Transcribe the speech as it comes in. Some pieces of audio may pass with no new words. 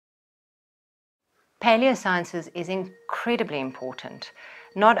Paleosciences is incredibly important,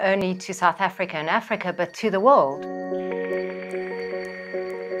 not only to South Africa and Africa, but to the world.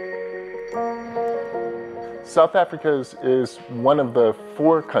 South Africa is one of the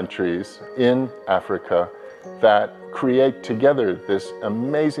 4 countries in Africa that create together this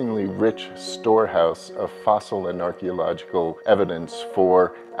amazingly rich storehouse of fossil and archaeological evidence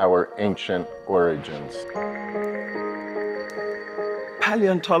for our ancient origins.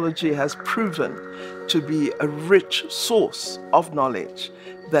 Paleontology has proven to be a rich source of knowledge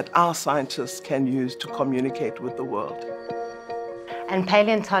that our scientists can use to communicate with the world. And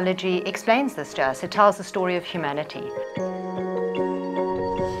paleontology explains this to us. It tells the story of humanity.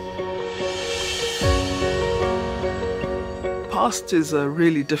 PAST is a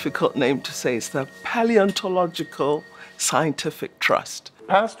really difficult name to say. It's the Paleontological Scientific Trust.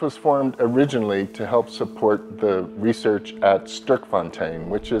 PAST was formed originally to help support the research at Sterkfontein,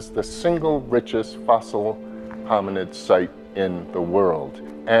 which is the single richest fossil hominid site in the world.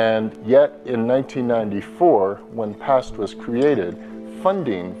 And yet in 1994, when PAST was created,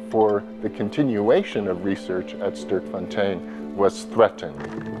 funding for the continuation of research at Sterkfontein was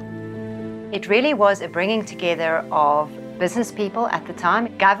threatened. It really was a bringing together of business people at the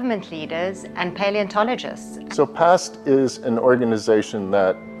time, government leaders, and paleontologists. So PAST is an organization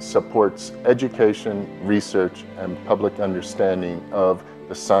that supports education, research, and public understanding of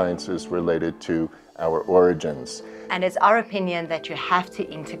the sciences related to our origins. And it's our opinion that you have to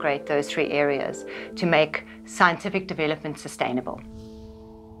integrate those 3 areas to make scientific development sustainable.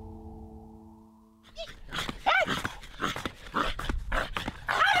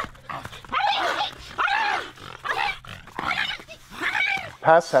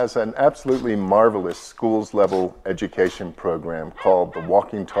 PAST has an absolutely marvelous schools-level education program called the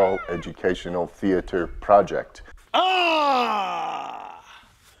Walking Tall Educational Theatre Project.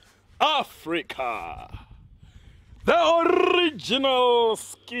 Africa! The original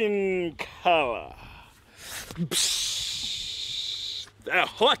skin color. Psh, the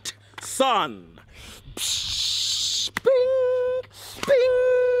hot sun. Psh, bing,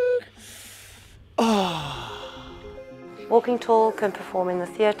 bing. Walking Tall can perform in the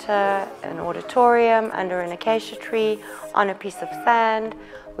theatre, an auditorium, under an acacia tree, on a piece of sand.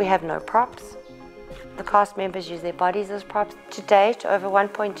 We have no props. The cast members use their bodies as props. To date, over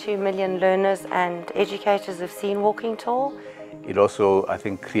 1.2 million learners and educators have seen Walking Tall. It also, I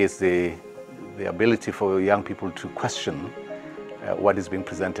think, creates the ability for young people to question what is being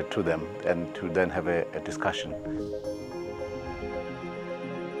presented to them and to then have a discussion.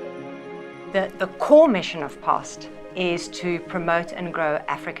 The core mission of PAST is to promote and grow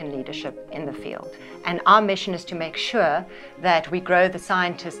African leadership in the field. And our mission is to make sure that we grow the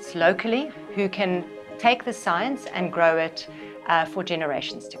scientists locally who can take the science and grow it for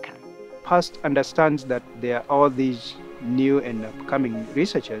generations to come. PAST understands that there are all these new and upcoming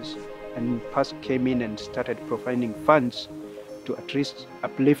researchers, and PAST came in and started providing funds to at least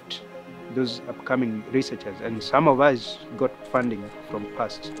uplift those upcoming researchers, and some of us got funding from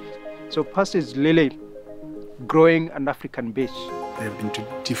PAST. So PAST is really growing an African base. They've been to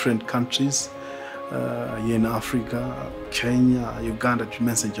different countries here in Africa, Kenya, Uganda, to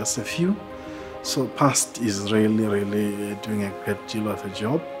mention just a few. So PAST is really doing a great deal of a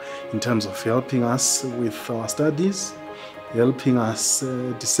job in terms of helping us with our studies, helping us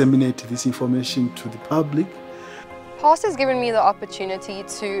disseminate this information to the public. PAST has given me the opportunity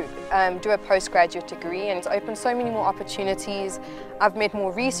to do a postgraduate degree, and it's opened so many more opportunities. I've met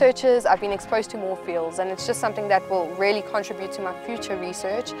more researchers, I've been exposed to more fields, and it's just something that will really contribute to my future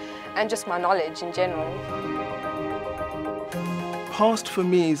research and just my knowledge in general. PAST for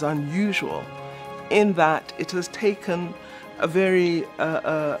me is unusual in that it has taken a very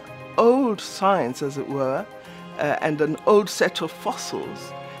old science, as it were, and an old set of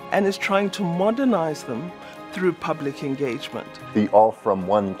fossils, and is trying to modernize them through public engagement. The All From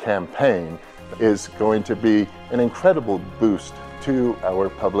One campaign is going to be an incredible boost to our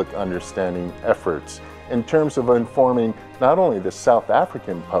public understanding efforts in terms of informing not only the South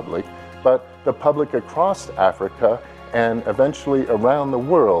African public, but the public across Africa and eventually around the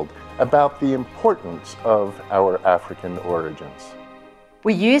world about the importance of our African origins.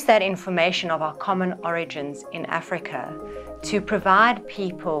 We use that information of our common origins in Africa to provide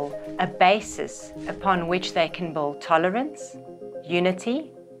people a basis upon which they can build tolerance,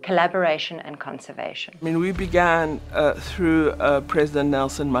 unity, collaboration and conservation. I mean, we began through President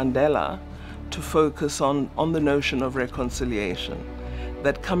Nelson Mandela to focus on the notion of reconciliation,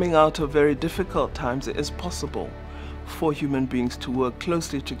 that coming out of very difficult times it is possible for human beings to work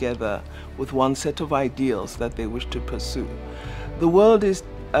closely together with one set of ideals that they wish to pursue. The world is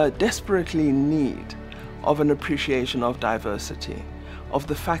desperately in need of an appreciation of diversity, of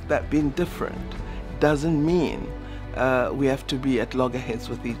the fact that being different doesn't mean we have to be at loggerheads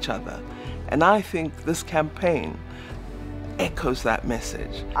with each other. And I think this campaign echoes that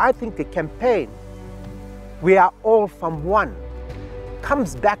message. I think the campaign, "We are all from one,"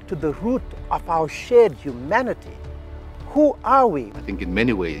 comes back to the root of our shared humanity. Who are we? I think in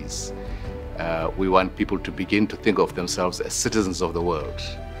many ways, we want people to begin to think of themselves as citizens of the world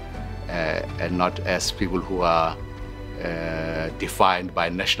and not as people who are defined by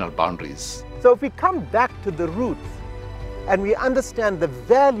national boundaries. So if we come back to the roots and we understand the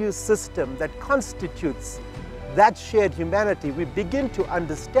value system that constitutes that shared humanity, we begin to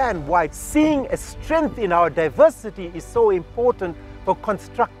understand why seeing a strength in our diversity is so important for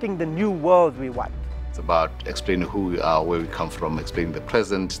constructing the new world we want. It's about explaining who we are, where we come from, explaining the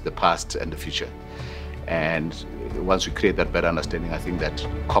present, the past, and the future. And once we create that better understanding, I think that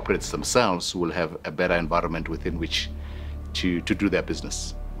corporates themselves will have a better environment within which to do their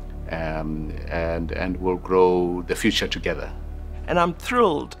business. And we'll grow the future together. And I'm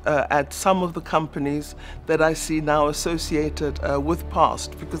thrilled at some of the companies that I see now associated with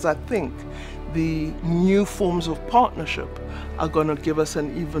PAST, because I think the new forms of partnership are going to give us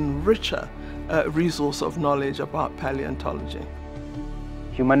an even richer resource of knowledge about paleontology.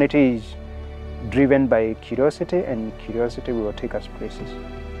 Humanity is driven by curiosity, and curiosity will take us places.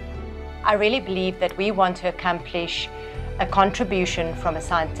 I really believe that we want to accomplish a contribution from a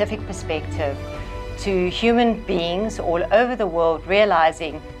scientific perspective to human beings all over the world,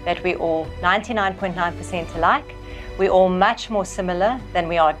 realizing that we're all 99.9% alike, we're all much more similar than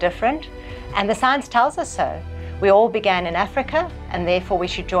we are different, and the science tells us so. We all began in Africa, and therefore we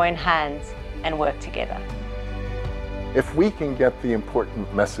should join hands and work together. If we can get the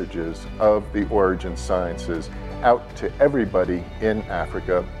important messages of the origin sciences out to everybody in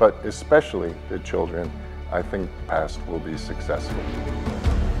Africa, but especially the children, I think PAST will be successful.